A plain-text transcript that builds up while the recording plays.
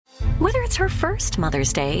Whether it's her first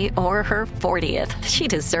Mother's Day or her 40th, she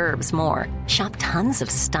deserves more. Shop tons of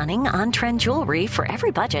stunning on-trend jewelry for every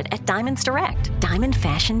budget at Diamonds Direct. Diamond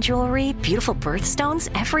fashion jewelry, beautiful birthstones,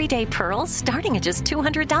 everyday pearls starting at just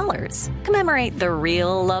 $200. Commemorate the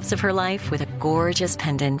real loves of her life with a gorgeous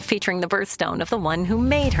pendant featuring the birthstone of the one who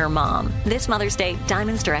made her mom. This Mother's Day,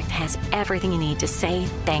 Diamonds Direct has everything you need to say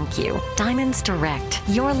thank you. Diamonds Direct.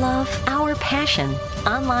 Your love, our passion.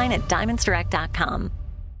 Online at diamondsdirect.com.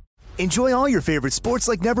 Enjoy all your favorite sports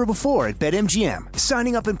like never before at BetMGM.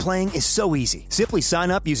 Signing up and playing is so easy. Simply sign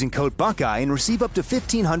up using code Buckeye and receive up to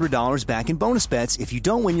 $1,500 back in bonus bets if you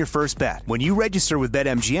don't win your first bet. When you register with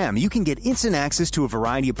BetMGM, you can get instant access to a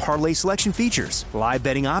variety of parlay selection features, live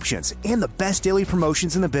betting options, and the best daily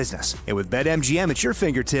promotions in the business. And with BetMGM at your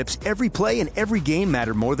fingertips, every play and every game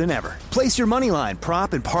matter more than ever. Place your moneyline,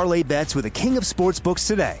 prop, and parlay bets with the king of sportsbooks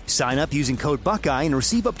today. Sign up using code Buckeye and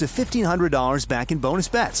receive up to $1,500 back in bonus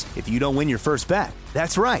bets if you don't win your first bet.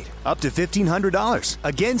 That's right, up to $1,500.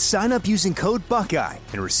 Again, sign up using code Buckeye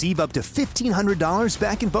and receive up to $1,500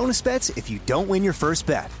 back in bonus bets if you don't win your first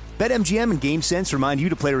bet. BetMGM and GameSense remind you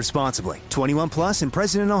to play responsibly. 21 plus and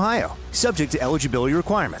present in Ohio. Subject to eligibility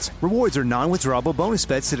requirements. Rewards are non-withdrawable bonus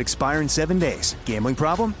bets that expire in 7 days. Gambling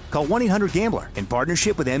problem? Call 1-800-GAMBLER in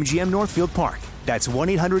partnership with MGM Northfield Park. That's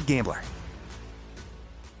 1-800-GAMBLER.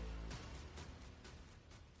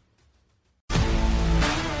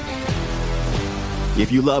 If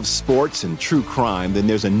you love sports and true crime, then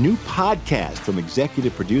there's a new podcast from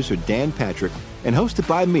executive producer Dan Patrick and hosted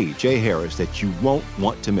by me, Jay Harris, that you won't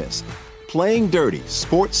want to miss. Playing Dirty: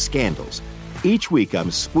 Sports Scandals. Each week, I'm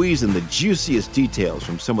squeezing the juiciest details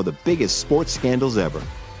from some of the biggest sports scandals ever.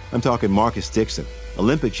 I'm talking Marcus Dixon,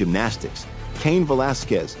 Olympic gymnastics, Cain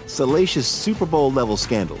Velasquez, salacious Super Bowl-level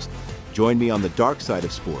scandals. Join me on the dark side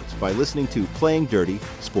of sports by listening to Playing Dirty: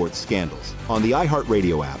 Sports Scandals on the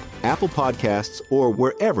iHeartRadio app, Apple Podcasts, or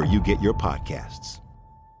wherever you get your podcasts.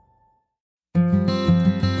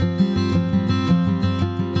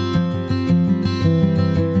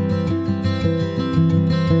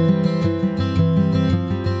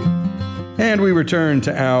 And we return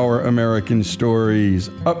to Our American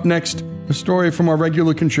Stories. Up next, a story from our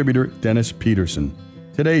regular contributor, Dennis Peterson.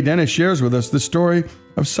 Today, Dennis shares with us the story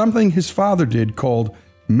of something his father did called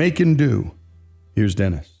Makin. Here's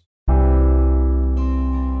Dennis.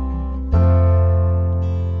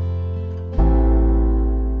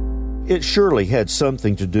 It surely had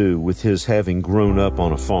something to do with his having grown up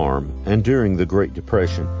on a farm and during the Great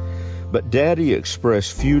Depression, but Daddy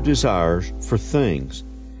expressed few desires for things,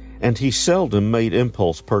 and he seldom made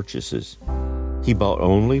impulse purchases. He bought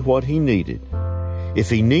only what he needed. If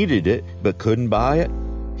he needed it but couldn't buy it,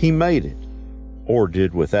 he made it, or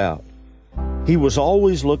did without. He was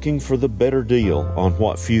always looking for the better deal on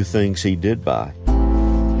what few things he did buy.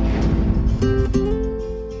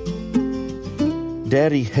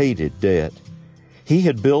 Daddy hated debt. He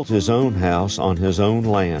had built his own house on his own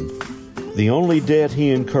land. The only debt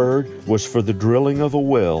he incurred was for the drilling of a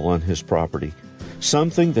well on his property,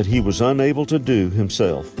 something that he was unable to do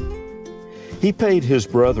himself. He paid his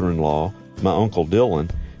brother-in-law, my Uncle Dylan,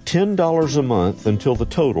 $10 a month until the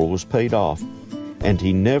total was paid off, and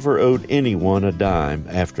he never owed anyone a dime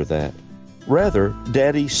after that. Rather,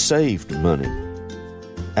 Daddy saved money.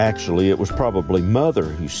 Actually, it was probably Mother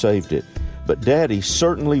who saved it, but Daddy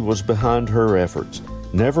certainly was behind her efforts,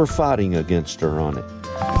 never fighting against her on it.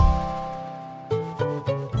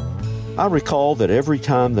 I recall that every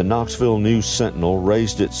time the Knoxville News-Sentinel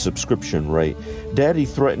raised its subscription rate, Daddy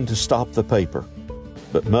threatened to stop the paper.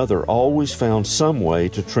 But Mother always found some way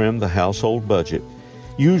to trim the household budget,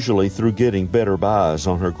 usually through getting better buys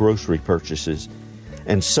on her grocery purchases,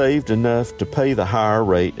 and saved enough to pay the higher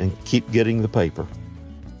rate and keep getting the paper.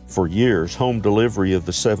 For years, home delivery of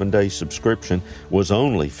the 7-day subscription was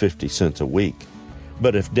only 50 cents a week.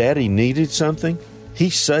 But if Daddy needed something, he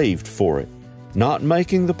saved for it, not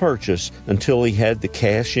making the purchase until he had the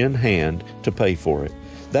cash in hand to pay for it.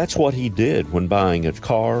 That's what he did when buying a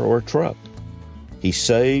car or a truck. He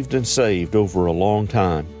saved and saved over a long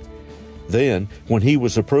time. Then, when he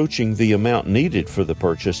was approaching the amount needed for the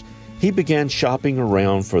purchase, he began shopping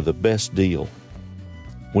around for the best deal.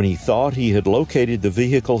 When he thought he had located the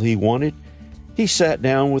vehicle he wanted, he sat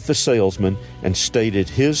down with the salesman and stated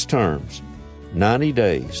his terms. 90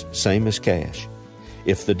 days, same as cash.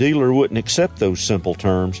 If the dealer wouldn't accept those simple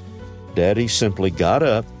terms, Daddy simply got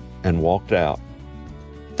up and walked out.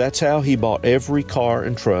 That's how he bought every car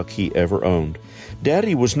and truck he ever owned.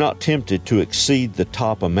 Daddy was not tempted to exceed the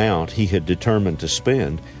top amount he had determined to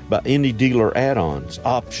spend by any dealer add-ons,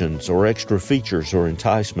 options, or extra features or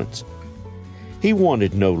enticements. He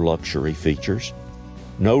wanted no luxury features.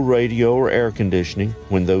 no radio or air conditioning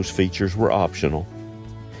when those features were optional.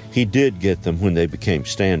 He did get them when they became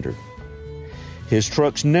standard. His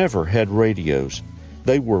trucks never had radios.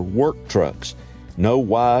 They were work trucks. No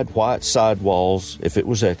wide white sidewalls if it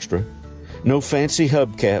was extra. No fancy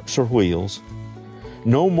hubcaps or wheels.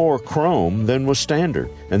 No more chrome than was standard,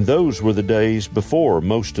 and those were the days before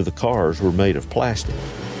most of the cars were made of plastic.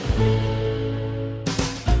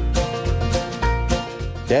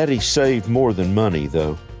 Daddy saved more than money,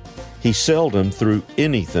 though. He seldom threw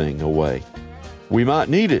anything away. "We might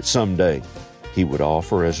need it someday," he would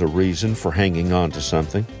offer as a reason for hanging on to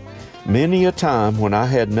something. Many a time when I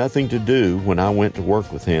had nothing to do when I went to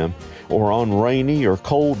work with him, or on rainy or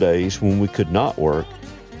cold days when we could not work,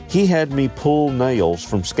 he had me pull nails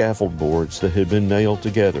from scaffold boards that had been nailed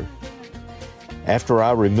together. After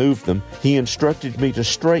I removed them, he instructed me to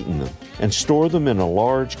straighten them and store them in a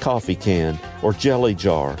large coffee can or jelly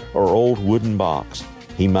jar or old wooden box.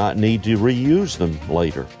 He might need to reuse them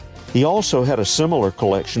later. He also had a similar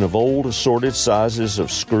collection of old assorted sizes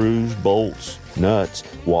of screws, bolts, nuts,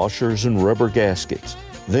 washers, and rubber gaskets.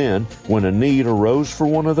 Then, when a need arose for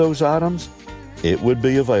one of those items, it would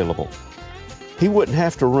be available. He wouldn't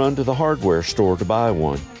have to run to the hardware store to buy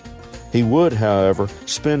one. He would, however,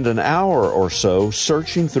 spend an hour or so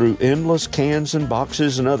searching through endless cans and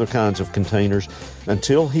boxes and other kinds of containers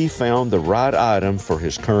until he found the right item for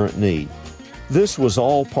his current need. This was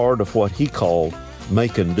all part of what he called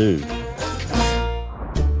Makin do.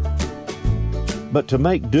 But to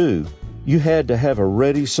make do, you had to have a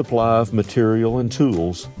ready supply of material and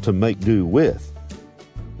tools to make do with.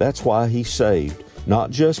 That's why he saved,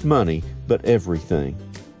 not just money, but everything.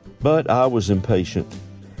 But I was impatient.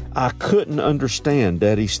 I couldn't understand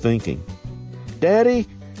Daddy's thinking. "Daddy,"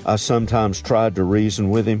 I sometimes tried to reason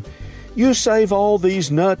with him, "you save all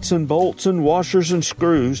these nuts and bolts and washers and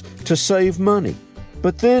screws to save money.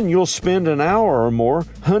 But then you'll spend an hour or more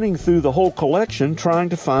hunting through the whole collection trying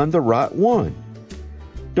to find the right one.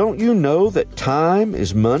 Don't you know that time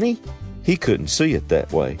is money?" He couldn't see it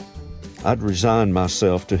that way. I'd resigned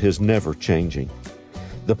myself to his never changing.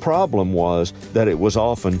 The problem was that it was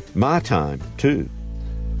often my time, too.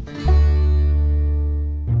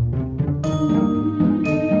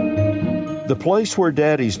 The place where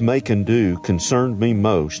Daddy's Makin do concerned me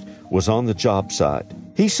most was on the job site.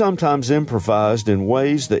 He sometimes improvised in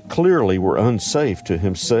ways that clearly were unsafe to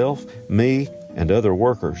himself, me, and other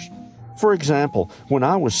workers. For example, when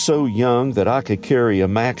I was so young that I could carry a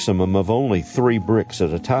maximum of only 3 bricks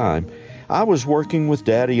at a time, I was working with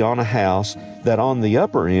Daddy on a house that on the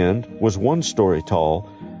upper end was 1 story tall,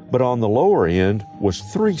 but on the lower end was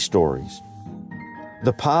 3 stories.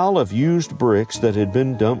 The pile of used bricks that had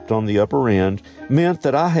been dumped on the upper end meant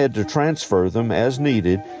that I had to transfer them as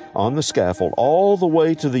needed on the scaffold all the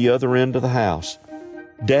way to the other end of the house.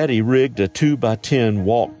 Daddy rigged a 2x10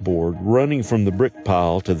 walkboard running from the brick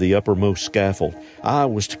pile to the uppermost scaffold. I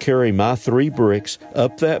was to carry my 3 bricks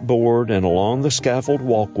up that board and along the scaffold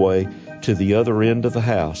walkway to the other end of the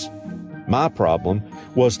house. My problem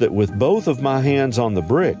was that with both of my hands on the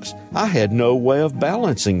bricks, I had no way of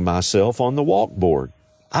balancing myself on the walkboard.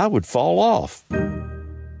 I would fall off.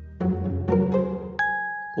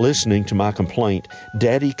 Listening to my complaint,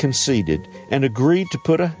 Daddy conceded and agreed to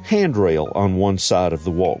put a handrail on one side of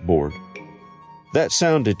the walkboard. That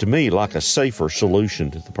sounded to me like a safer solution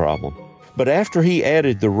to the problem. But after he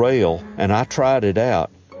added the rail and I tried it out,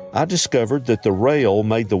 I discovered that the rail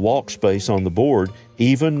made the walk space on the board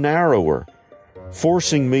even narrower,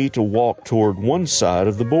 forcing me to walk toward one side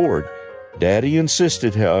of the board. Daddy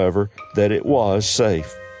insisted, however, that it was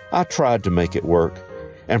safe. I tried to make it work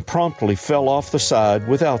and promptly fell off the side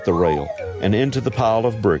without the rail and into the pile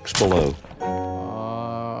of bricks below.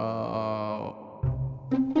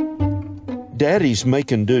 Daddy's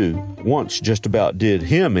Makin do once just about did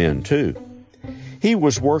him in, too. He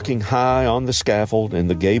was working high on the scaffold in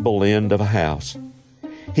the gable end of a house.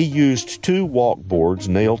 He used 2 walkboards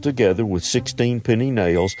nailed together with 16-penny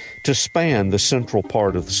nails to span the central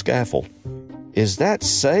part of the scaffold. "Is that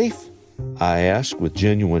safe?" I asked with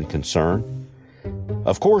genuine concern.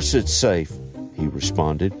 "Of course it's safe," he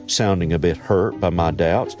responded, sounding a bit hurt by my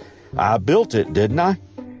doubts. "I built it, didn't I?"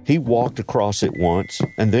 He walked across it once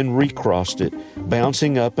and then recrossed it,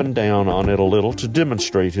 bouncing up and down on it a little to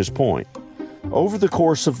demonstrate his point. Over the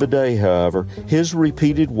course of the day, however, his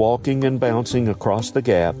repeated walking and bouncing across the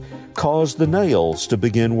gap caused the nails to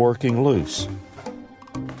begin working loose.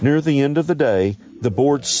 Near the end of the day, the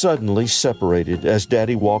boards suddenly separated as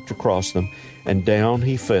Daddy walked across them, and down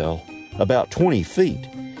he fell, about 20 feet,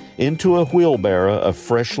 into a wheelbarrow of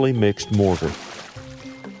freshly mixed mortar.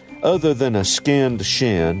 Other than a skinned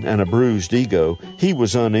shin and a bruised ego, he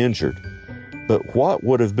was uninjured. But what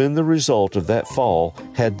would have been the result of that fall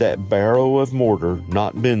had that barrow of mortar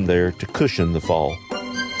not been there to cushion the fall?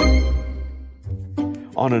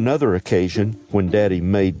 On another occasion, when Daddy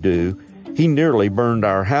made do, he nearly burned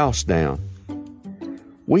our house down.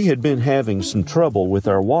 We had been having some trouble with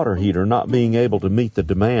our water heater not being able to meet the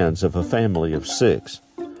demands of a family of 6.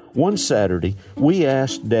 One Saturday, we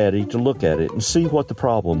asked Daddy to look at it and see what the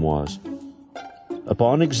problem was.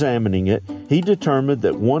 Upon examining it, he determined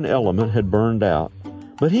that one element had burned out,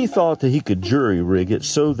 but he thought that he could jury-rig it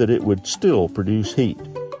so that it would still produce heat.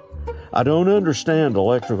 I don't understand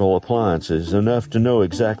electrical appliances enough to know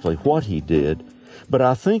exactly what he did, but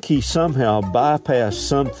I think he somehow bypassed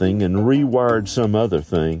something and rewired some other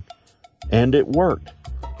thing, and it worked.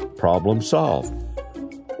 Problem solved.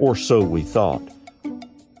 Or so we thought.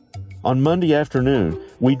 On Monday afternoon,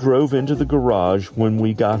 we drove into the garage when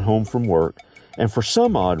we got home from work, and for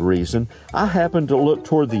some odd reason, I happened to look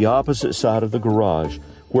toward the opposite side of the garage,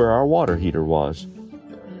 where our water heater was.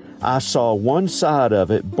 I saw one side of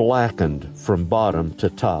it blackened from bottom to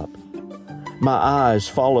top. My eyes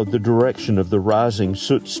followed the direction of the rising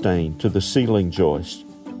soot stain to the ceiling joists.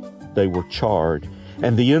 They were charred,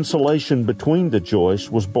 and the insulation between the joists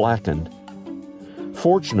was blackened.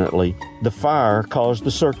 Fortunately, the fire caused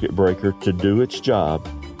the circuit breaker to do its job,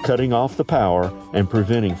 cutting off the power and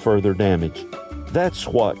preventing further damage. That's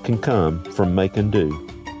what can come from making do.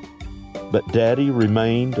 But Daddy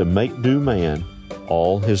remained a make-do man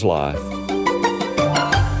all his life.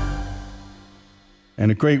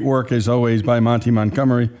 And a great work, as always, by Monty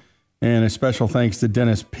Montgomery. And a special thanks to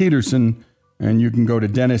Dennis Peterson. And you can go to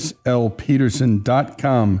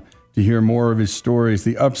DennisLPeterson.com to hear more of his stories,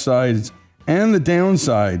 the upsides and the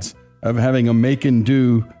downsides of having a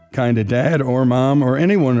make-and-do kind of dad or mom or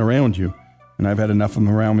anyone around you. And I've had enough of them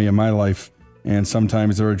around me in my life. And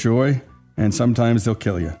sometimes they're a joy, and sometimes they'll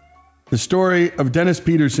kill you. The story of Dennis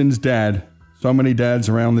Peterson's dad, so many dads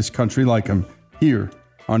around this country like him, here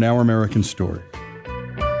on Our American Story.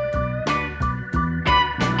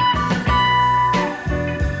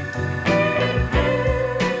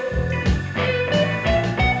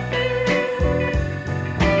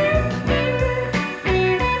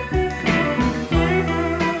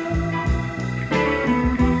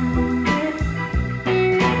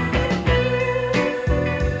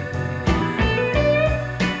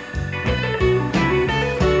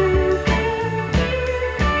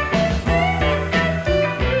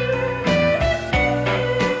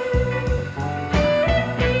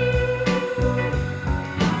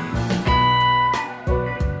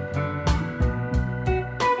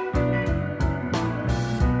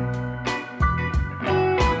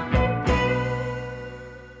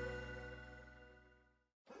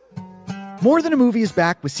 More Than a Movie is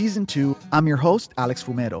back with Season 2. I'm your host, Alex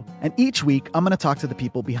Fumero, and each week I'm going to talk to the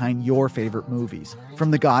people behind your favorite movies. From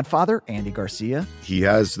The Godfather, Andy Garcia. He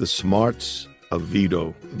has the smarts of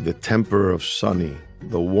Vito, the temper of Sonny,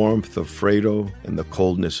 the warmth of Fredo, and the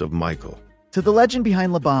coldness of Michael. To the legend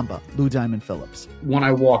behind La Bamba, Lou Diamond Phillips. When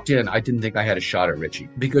I walked in, I didn't think I had a shot at Richie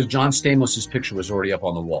because John Stamos' picture was already up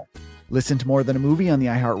on the wall. Listen to More Than a Movie on the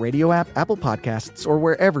iHeartRadio app, Apple Podcasts, or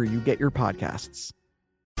wherever you get your podcasts.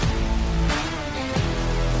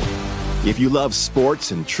 If you love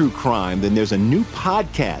sports and true crime, then there's a new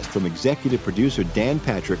podcast from executive producer Dan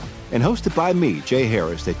Patrick and hosted by me, Jay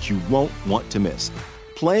Harris, that you won't want to miss.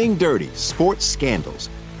 Playing Dirty: Sports Scandals.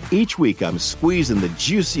 Each week, I'm squeezing the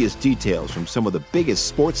juiciest details from some of the biggest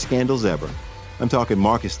sports scandals ever. I'm talking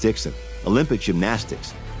Marcus Dixon, Olympic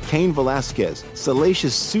gymnastics, Cain Velasquez,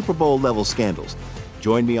 salacious Super Bowl-level scandals.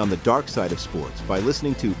 Join me on the dark side of sports by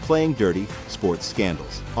listening to Playing Dirty: Sports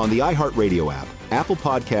Scandals on the iHeartRadio app, Apple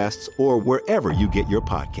Podcasts, or wherever you get your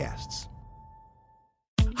podcasts.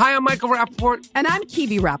 Hi, I'm Michael Rappaport. And I'm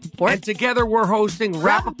Kibi Rappaport. And together we're hosting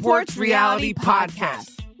Rappaport's Reality Podcast.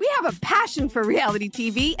 We have a passion for reality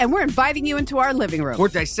TV, and we're inviting you into our living room. We're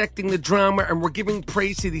dissecting the drama, and we're giving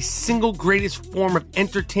praise to the single greatest form of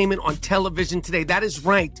entertainment on television today. That is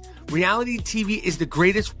right. Reality TV is the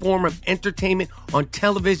greatest form of entertainment on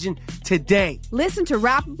television today. Listen to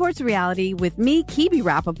Rappaport's Reality with me, Kibi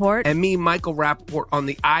Rappaport. And me, Michael Rappaport, on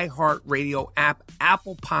the iHeartRadio app,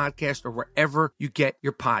 Apple Podcast, or wherever you get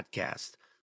your podcast.